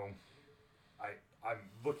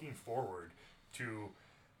looking forward to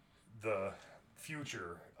the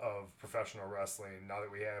future of professional wrestling now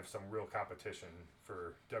that we have some real competition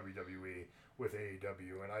for WWE with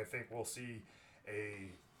AEW, and I think we'll see a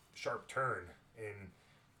sharp turn in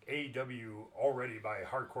AEW already by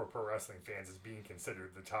hardcore pro wrestling fans as being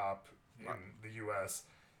considered the top in the U.S.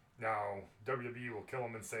 Now, WWE will kill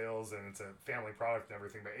them in sales, and it's a family product and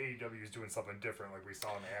everything, but AEW is doing something different like we saw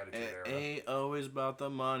in the Attitude Era. It ain't always about the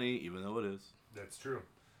money, even though it is. That's true.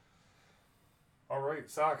 All right,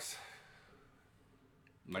 Sox.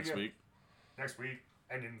 Next week,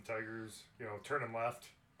 ending the Tigers, turning left.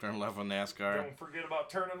 turn left on NASCAR. Don't forget about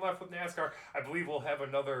turning left with NASCAR. I believe we'll have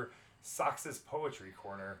another Sox's Poetry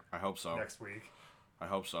Corner I hope so. next week. I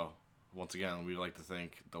hope so. Once again, we'd like to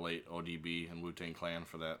thank the late ODB and Wu-Tang Clan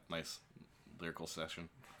for that nice lyrical session.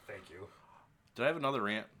 Thank you. Did I have another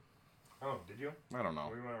rant? Oh, did you? I don't know.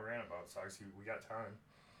 What do you want to rant about, Sox? We got time.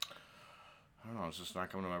 I don't know. It's just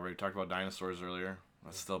not coming to my brain. We talked about dinosaurs earlier.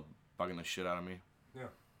 That's still bugging the shit out of me. Yeah.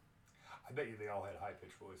 I bet you they all had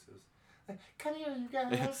high-pitched voices. Come here, you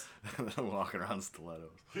guys. Walking around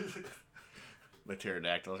stilettos. The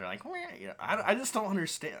pterodactyls are like, I just don't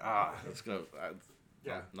understand. It's gonna.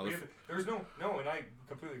 Yeah. Another There's no, and I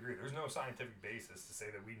completely agree. There's no scientific basis to say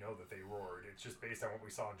that we know that they roared. It's just based on what we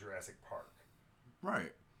saw in Jurassic Park.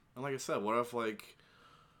 Right. And like I said, what if like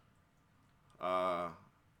I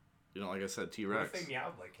said, T-Rex. What if they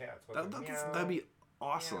meowed like cats? That'd be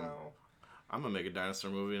awesome. Meow. I'm gonna make a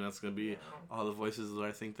dinosaur movie, and that's gonna be all the voices that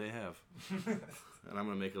I think they have, and I'm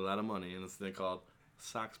gonna make a lot of money. And it's thing called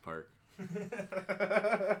Sox Park.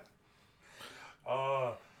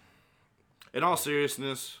 In all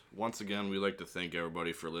seriousness, once again, we'd like to thank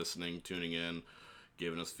everybody for listening, tuning in,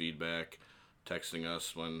 giving us feedback, texting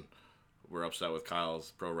us when we're upset with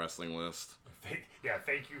Kyle's pro wrestling list.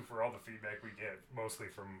 Thank you for all the feedback we get, mostly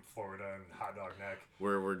from Florida and Hot Dog Neck.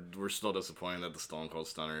 We're still disappointed that the Stone Cold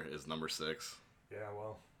Stunner is number 6. Yeah,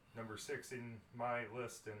 well, number 6 in my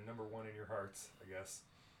list and number 1 in your hearts, I guess.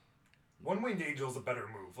 One Winged Angel's a better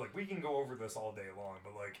move. Like, we can go over this all day long,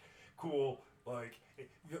 but like, cool. Like,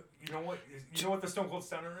 you know what? You know what the Stone Cold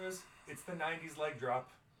Stunner is? It's the '90s leg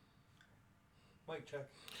drop. Mic check.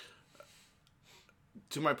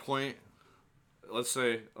 To my point, let's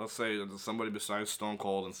say somebody besides Stone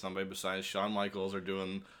Cold and somebody besides Shawn Michaels are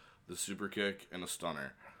doing the super kick and a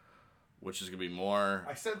stunner, which is gonna be more.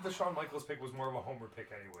 I said the Shawn Michaels pick was more of a homer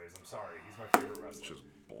pick, anyways. I'm sorry, he's my favorite wrestler. Which is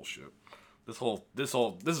bullshit. This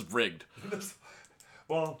is rigged.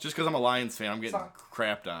 Well, just because I'm a Lions fan, I'm getting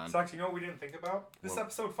crapped on. Socks, you know what we didn't think about? This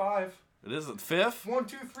episode 5. It is 5th? 1,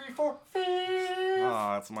 2, 3, 4, 5. Oh,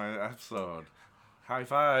 that's my episode. High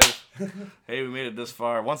five. Hey, we made it this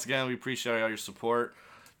far. Once again, we appreciate all your support.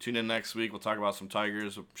 Tune in next week. We'll talk about some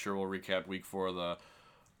Tigers. I'm sure we'll recap week 4 of the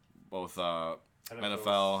both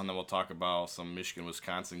NFL, and then we'll talk about some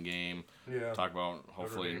Michigan-Wisconsin game. Yeah. Talk about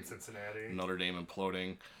hopefully Cincinnati. Notre Dame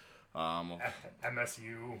imploding.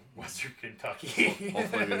 MSU, Western Kentucky.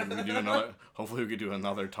 Hopefully we could do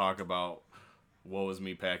another talk about woe is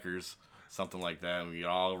me Packers, something like that, and we get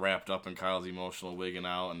all wrapped up in Kyle's emotional wigging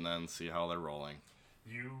out, and then see how they're rolling.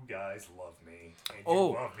 You guys love me, and you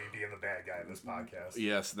love me being the bad guy in this podcast.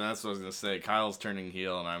 Yes, that's what I was gonna say. Kyle's turning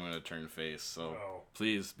heel, and I'm gonna turn face. So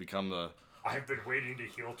please become the. I've been waiting to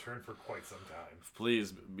heel turn for quite some time.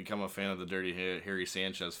 Please become a fan of the Dirty Harry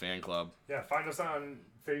Sanchez fan club. Yeah, find us on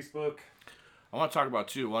Facebook. I want to talk about,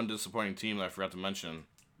 too, one disappointing team that I forgot to mention.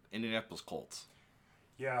 Indianapolis Colts.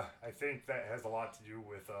 Yeah, I think that has a lot to do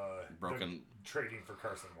with trading for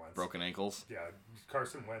Carson Wentz. Broken ankles? Yeah,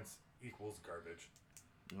 Carson Wentz equals garbage.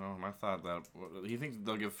 No, I thought that. Do you think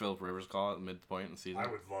they'll give Philip Rivers a call at midpoint in the season? I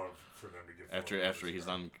would love for them to give after he's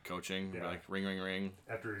done coaching, like ring, ring, ring.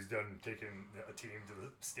 After he's done taking a team to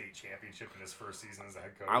the state championship in his first season as a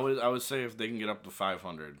head coach. I would say if they can get up to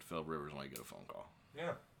 500, Philip Rivers might get a phone call.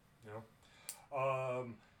 Yeah,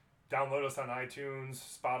 download us on iTunes,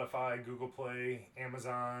 Spotify, Google Play,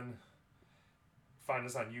 Amazon. Find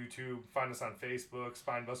us on YouTube. Find us on Facebook.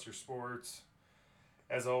 Spinebuster Sports.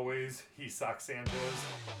 As always, he's Sock Sanchez.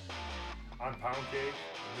 I'm Pound Cake,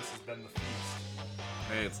 and this has been The Feast.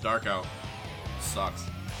 Hey, it's dark out. Sucks.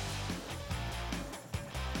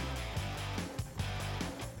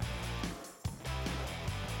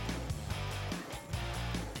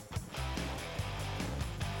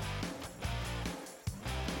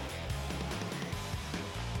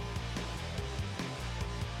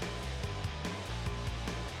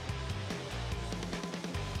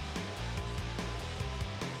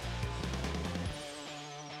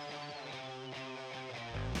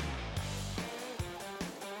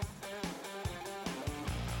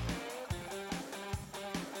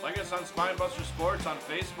 Like us on Spinebuster Sports on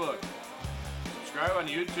Facebook. Subscribe on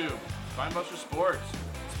YouTube. Spinebuster Sports.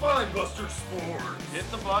 Spinebuster Sports. Hit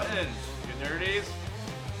the buttons, you nerdies.